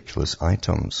 and ridiculous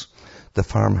items. The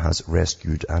farm has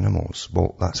rescued animals.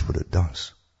 Well, that's what it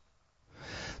does.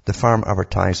 The farm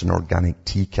advertised an organic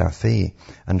tea cafe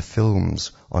and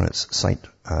films on its site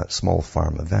small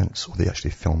farm events. Well, they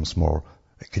actually film more.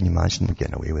 Can you imagine them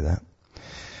getting away with that?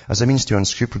 As a means to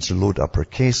unscrupulously load up her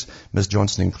case, Ms.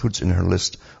 Johnson includes in her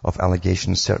list of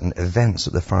allegations certain events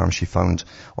at the farm she found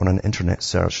on an internet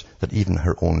search that even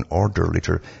her own order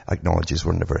later acknowledges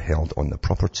were never held on the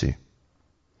property.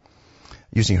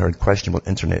 Using her questionable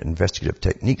internet investigative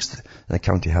techniques, the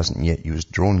county hasn't yet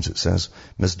used drones, it says.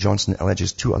 Ms. Johnson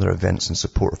alleges two other events in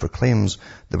support of her claims.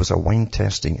 There was a wine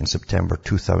tasting in September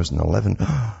 2011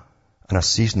 and a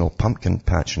seasonal pumpkin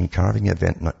patch and carving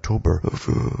event in October.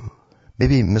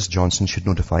 Maybe Ms. Johnson should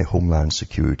notify Homeland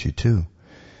Security too.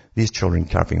 These children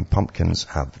carving pumpkins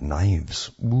have knives.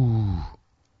 Ooh.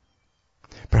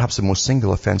 Perhaps the most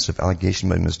single offensive allegation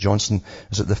by Ms. Johnson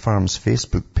is that the farm's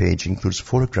Facebook page includes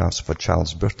photographs of a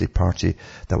child's birthday party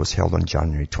that was held on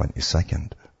January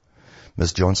 22nd.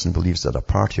 Ms. Johnson believes that a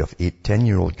party of 8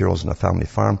 10-year-old girls on a family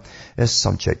farm is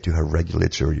subject to her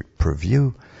regulatory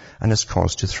purview and is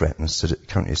caused to threaten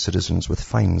county citizens with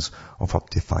fines of up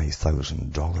to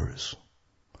 $5,000.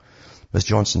 Ms.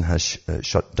 Johnson has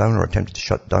shut down or attempted to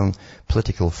shut down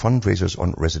political fundraisers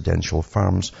on residential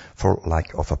farms for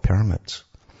lack of a permit.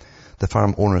 The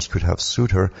farm owners could have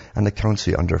sued her and the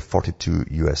county under 42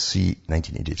 U.S.C.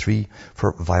 1983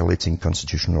 for violating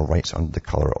constitutional rights under the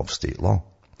color of state law.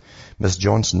 Ms.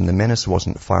 Johnson, the menace,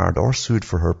 wasn't fired or sued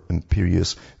for her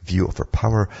imperious view of her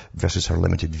power versus her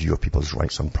limited view of people's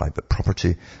rights on private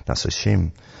property. That's a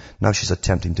shame. Now she's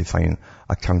attempting to fine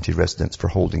a county resident for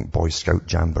holding Boy Scout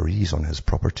jamborees on his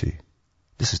property.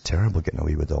 This is terrible getting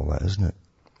away with all that, isn't it?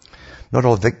 Not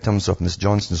all victims of Ms.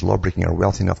 Johnson's lawbreaking are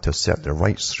wealthy enough to assert their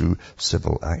rights through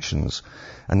civil actions.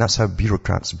 And that's how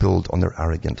bureaucrats build on their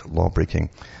arrogant lawbreaking.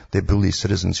 They bully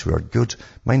citizens who are good,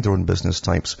 mind their own business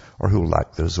types, or who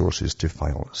lack the resources to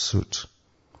file suit.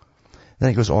 Then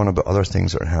it goes on about other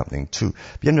things that are happening too.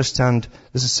 But you understand,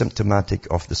 this is symptomatic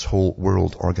of this whole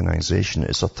world organization.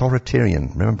 It's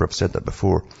authoritarian. Remember, I've said that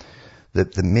before.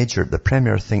 The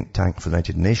premier think tank for the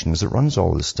United Nations that runs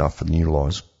all this stuff for the new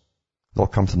laws, they all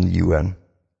come from the UN.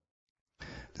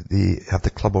 They have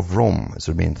the Club of Rome as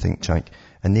their main think tank,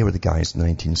 and they were the guys in the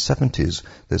 1970s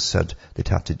that said they'd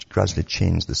have to gradually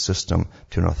change the system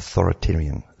to an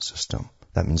authoritarian system.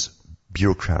 That means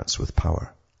bureaucrats with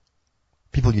power.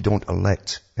 People you don't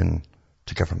elect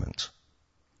into government.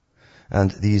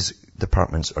 And these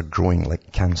departments are growing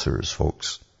like cancers,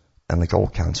 folks. And like all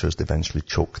cancers, they eventually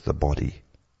choke the body.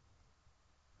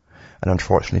 And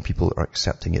unfortunately, people are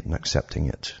accepting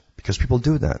it because people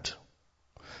do that.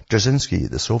 Jarzynski,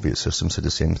 the Soviet system, said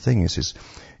the same thing. He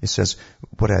says,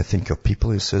 what I think of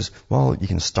people, he says, well, you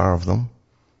can starve them.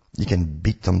 You can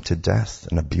beat them to death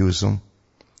and abuse them.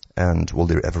 And will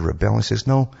they ever rebel? He says,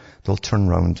 no, they'll turn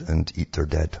around and eat their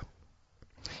dead.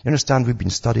 You understand, we've been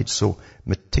studied so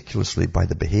meticulously by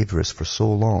the behaviorists for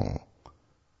so long.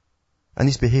 And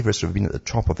these behaviorists have been at the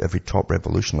top of every top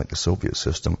revolution like the Soviet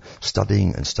system,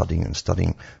 studying and studying and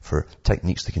studying for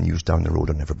techniques they can use down the road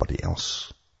on everybody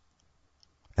else.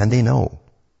 And they know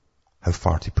how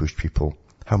far to push people,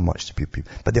 how much to push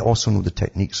people. But they also know the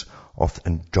techniques of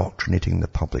indoctrinating the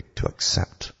public to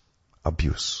accept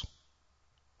abuse.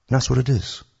 And that's what it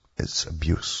is. It's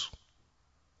abuse.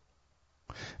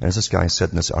 And as this guy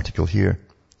said in this article here,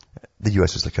 the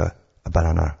US is like a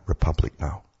banana republic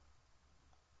now.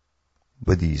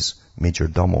 With these major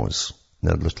domos,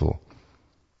 their little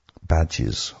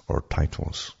badges or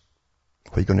titles.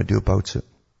 What are you going to do about it?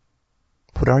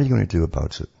 What are you going to do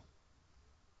about it?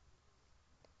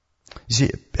 You see,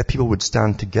 if people would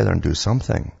stand together and do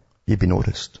something, you'd be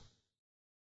noticed.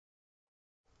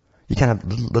 You can't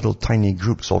have little tiny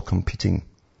groups all competing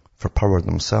for power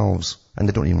themselves, and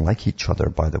they don't even like each other,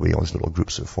 by the way, all these little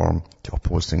groups that form to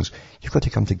oppose things. You've got to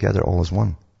come together all as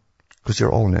one. Because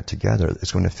you're all in it together.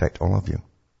 It's going to affect all of you.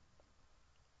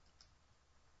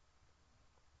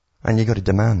 And you've got to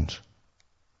demand.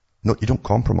 No, you don't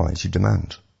compromise, you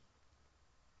demand.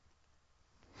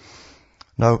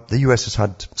 Now, the US has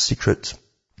had secret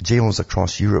jails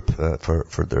across Europe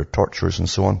for their tortures and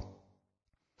so on.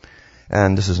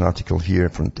 And this is an article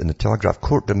here in the Telegraph.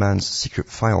 Court demands secret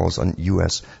files on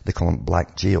US, they call them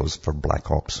black jails for black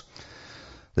ops.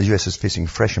 The US is facing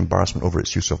fresh embarrassment over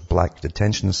its use of black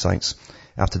detention sites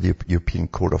after the European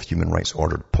Court of Human Rights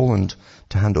ordered Poland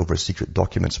to hand over secret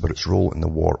documents about its role in the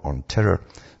war on terror,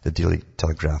 the Daily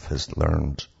Telegraph has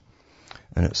learned.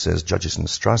 And it says, judges in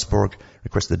Strasbourg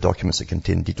requested the documents that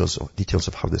contain details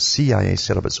of how the CIA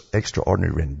set up its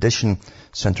extraordinary rendition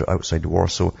center outside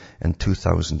Warsaw in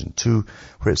 2002,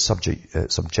 where it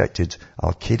subjected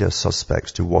Al-Qaeda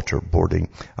suspects to waterboarding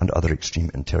and other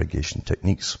extreme interrogation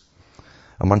techniques.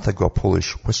 A month ago, a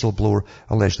Polish whistleblower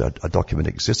alleged that a document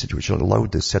existed which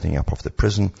allowed the setting up of the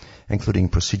prison, including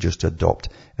procedures to adopt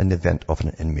in the event of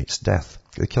an inmate's death.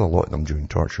 They kill a lot of them during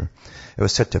torture. It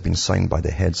was said to have been signed by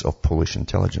the heads of Polish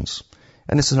intelligence.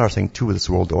 And this is another thing too with this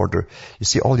world order. You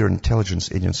see, all your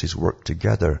intelligence agencies work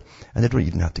together, and they don't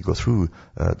even have to go through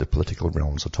the political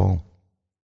realms at all.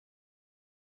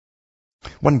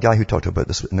 One guy who talked about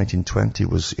this in 1920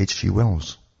 was H.G.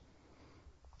 Wells.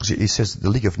 He says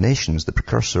the League of Nations, the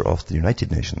precursor of the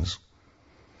United Nations,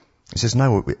 he says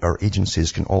now our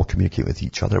agencies can all communicate with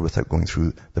each other without going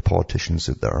through the politicians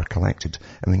that are collected,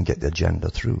 and we can get the agenda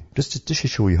through. Just to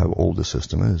show you how old the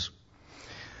system is.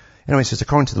 Anyway, he says,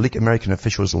 according to the leak, American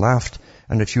officials laughed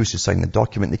and refused to sign the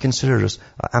document. They considered us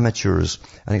amateurs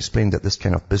and explained that this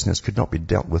kind of business could not be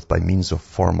dealt with by means of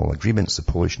formal agreements,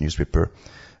 the Polish newspaper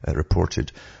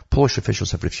reported. Polish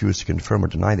officials have refused to confirm or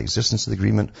deny the existence of the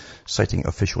agreement, citing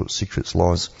official secrets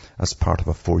laws as part of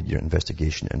a 4-year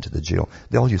investigation into the jail.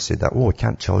 They all used to say that, I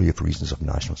can't tell you for reasons of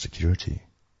national security.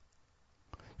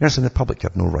 You understand, the public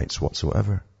have no rights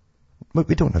whatsoever. But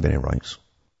we don't have any rights.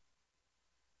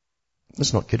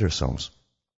 Let's not kid ourselves.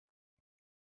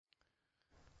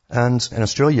 And in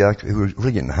Australia, who are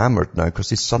really getting hammered now because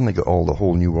they suddenly got all the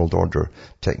whole New World Order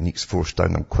techniques forced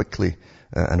down them quickly,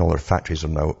 and all their factories are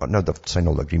now they've signed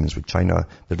all the agreements with China,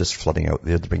 they're just flooding out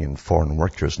there to bring in foreign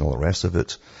workers and all the rest of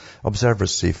it.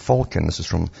 Observers say Falcon, this is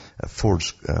from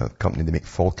Ford's company, they make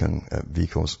Falcon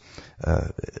vehicles,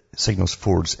 signals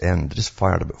Ford's end. They just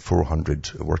fired about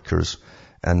 400 workers,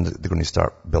 and they're going to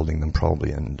start building them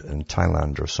probably in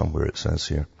Thailand or somewhere, it says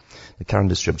here. The car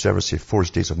industry observers say Ford's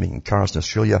days of making cars in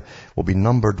Australia will be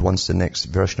numbered once the next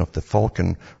version of the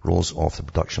Falcon rolls off the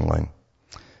production line.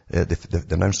 They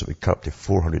announced that we cut up to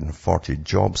 440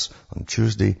 jobs on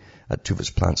Tuesday at 2 of its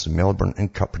plants in Melbourne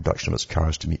and cut production of its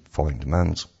cars to meet falling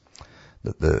demands.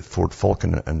 The Ford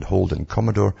Falcon and Holden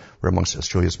Commodore were amongst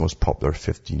Australia's most popular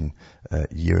 15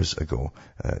 years ago.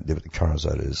 The cars,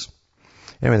 that is.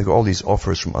 Anyway, they've got all these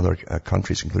offers from other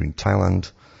countries, including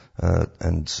Thailand,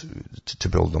 and to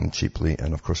build them cheaply,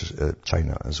 and of course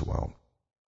China as well.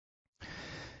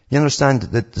 You understand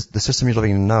that the system you're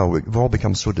living in now, we've all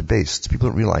become so debased. People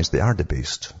don't realize they are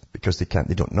debased because they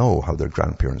don't know how their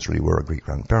grandparents really were, or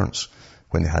great-grandparents,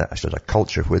 when they had actually a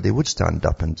culture where they would stand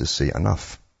up and just say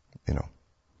enough, you know.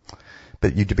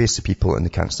 But you debase the people and they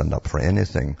can't stand up for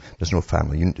anything. There's no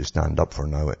family unit to stand up for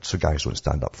now. So guys don't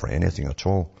stand up for anything at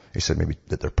all, except maybe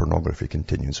that their pornography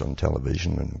continues on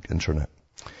television and internet.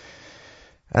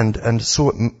 And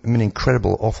so many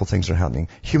incredible, awful things are happening.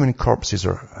 Human corpses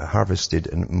are harvested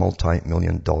in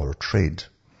multi-million-dollar trade.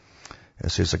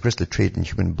 It says a grisly trade in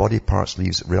human body parts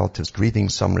leaves relatives grieving,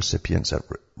 some recipients at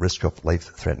risk of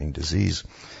life-threatening disease.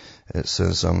 It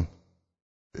says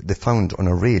they found on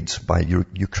a raid by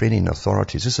Ukrainian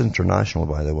authorities, this is international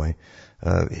by the way,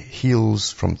 heels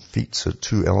from feet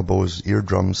to elbows,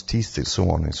 eardrums, teeth, and so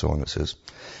on, it says.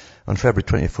 On February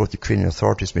 24th, Ukrainian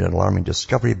authorities made an alarming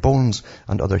discovery: bones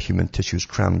and other human tissues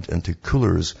crammed into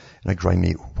coolers in a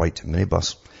grimy white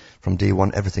minibus. From day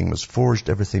one, everything was forged,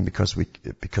 everything because we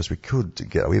could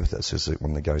get away with it, says one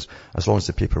of the guys. As long as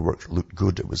the paperwork looked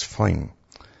good, it was fine.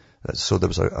 So there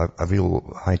was a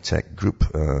real high-tech group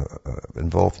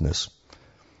involved in this.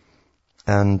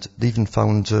 And they even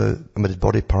found omitted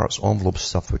body parts, envelopes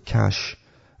stuffed with cash,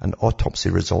 and autopsy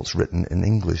results written in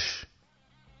English.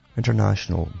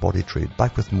 International body trade.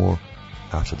 Back with more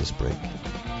after this break.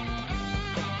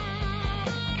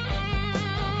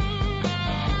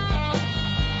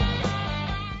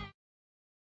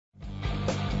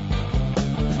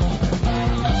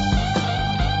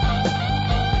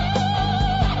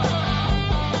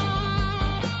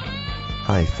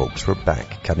 Hi folks, we're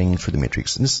back, cutting through the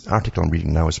matrix. And this article I'm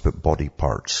reading now is about body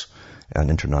parts, an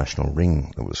international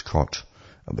ring that was caught.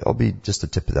 It'll be just the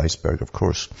tip of the iceberg, of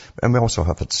course. And we also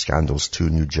have had scandals too.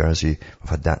 New Jersey, we've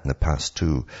had that in the past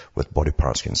too, with body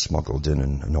parts getting smuggled in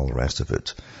and all the rest of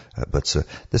it. But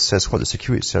this says what the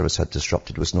security service had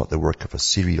disrupted was not the work of a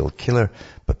serial killer,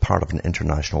 but part of an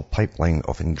international pipeline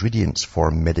of ingredients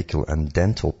for medical and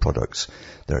dental products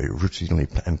that are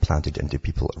routinely implanted into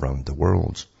people around the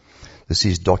world. The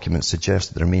seized documents suggest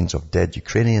that the remains of dead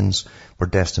Ukrainians were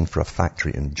destined for a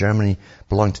factory in Germany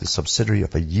belonging to the subsidiary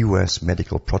of a U.S.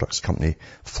 medical products company,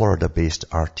 Florida-based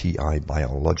RTI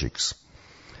Biologics.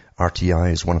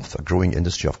 RTI is one of a growing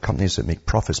industry of companies that make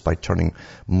profits by turning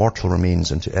mortal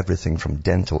remains into everything from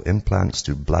dental implants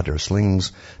to bladder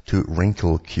slings to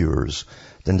wrinkle cures.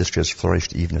 The industry has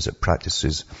flourished even as its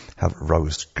practices have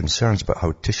roused concerns about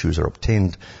how tissues are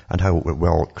obtained and how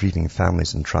well grieving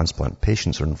families and transplant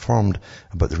patients are informed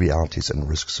about the realities and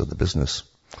risks of the business.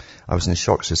 I was in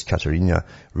shock, says Katerina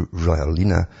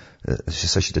Ryalina. She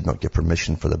says she did not give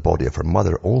permission for the body of her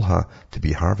mother, Olha, to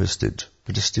be harvested.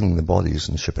 They're just stealing the bodies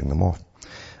and shipping them off.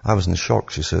 I was in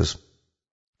shock, she says.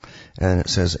 And it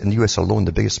says, in the US alone,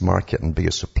 the biggest market and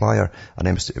biggest supplier, an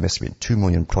estimated 2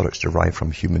 million products derived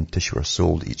from human tissue are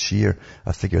sold each year,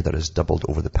 a figure that has doubled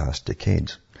over the past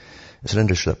decade. It's an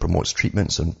industry that promotes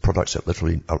treatments and products that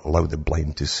literally allow the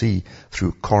blind to see,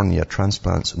 through cornea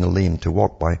transplants and the lame to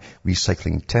walk, by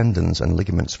recycling tendons and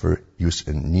ligaments for use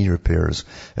in knee repairs.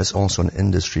 It's also an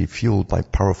industry fueled by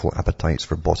powerful appetites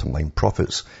for bottom-line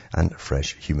profits and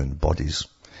fresh human bodies.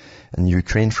 In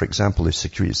Ukraine, for example, the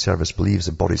security service believes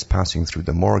the bodies passing through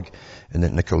the morgue in the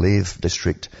Nikolaev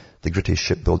district, the gritty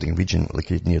shipbuilding region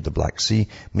located near the Black Sea,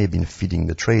 may have been feeding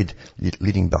the trade,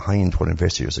 leaving behind what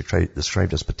investigators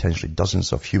described as potentially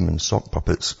dozens of human sock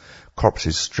puppets,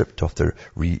 corpses stripped of their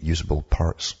reusable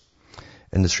parts.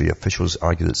 Industry officials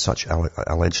argue that such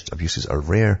alleged abuses are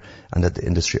rare and that the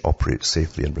industry operates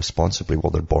safely and responsibly.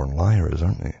 Well, they're born liars,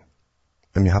 aren't they?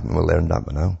 And you haven't learned that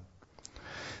by now.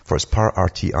 For its part,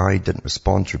 RTI didn't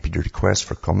respond to repeated requests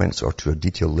for comments or to a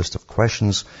detailed list of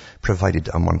questions provided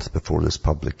a month before this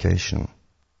publication.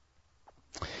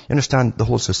 You understand, the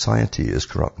whole society is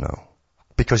corrupt now.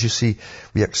 Because you see,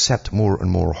 we accept more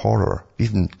and more horror.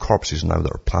 Even corpses now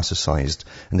that are plasticized,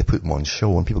 and they put them on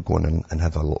show, and people go in and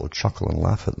have a little chuckle and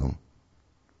laugh at them.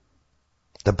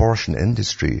 The abortion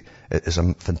industry is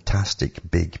a fantastic,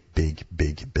 big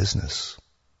business.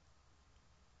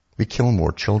 We kill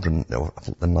more children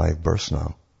than live births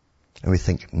now, and we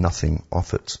think nothing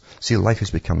of it. See, life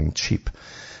is becoming cheap.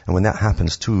 And when that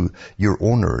happens too, your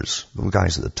owners, the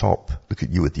guys at the top, look at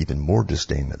you with even more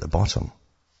disdain at the bottom.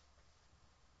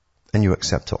 And you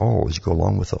accept it all as you go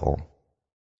along with it all.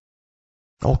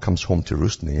 It all comes home to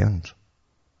roost in the end.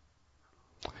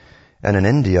 And in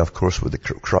India, of course, where the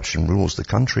corruption rules the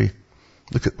country,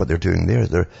 Look at what they're doing there.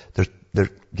 They're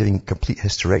giving complete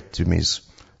hysterectomies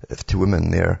to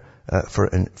women there for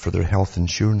their health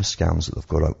insurance scams that they've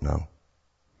got out now.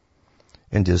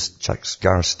 India's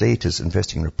Chhattisgarh state is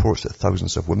investigating reports that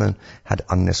thousands of women had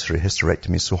unnecessary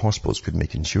hysterectomies so hospitals could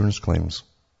make insurance claims.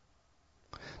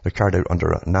 They're carried out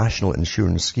under a national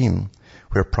insurance scheme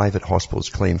where private hospitals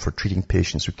claim for treating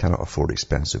patients who cannot afford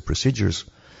expensive procedures.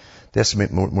 They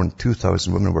estimate more than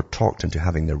 2,000 women were talked into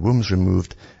having their wombs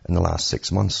removed in the last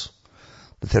 6 months.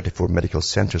 The 34 medical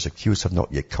centers accused have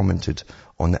not yet commented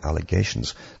on the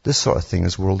allegations. This sort of thing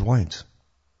is worldwide.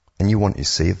 And you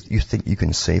think you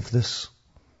can save this?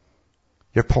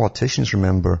 Your politicians,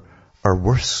 remember, are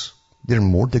worse. They're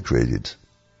more degraded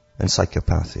and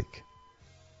psychopathic.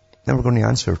 Never going to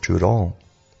answer to it all,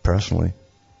 personally,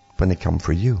 when they come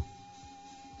for you.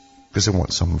 Because they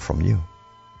want something from you.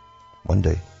 One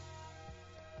day.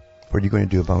 What are you going to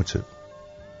do about it?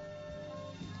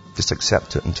 Just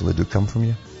accept it until they do come from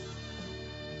you?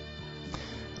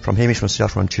 From Hamish,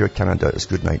 myself, Frontier, Canada, it's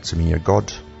good night to me. Your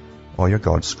God, or your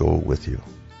gods go with you.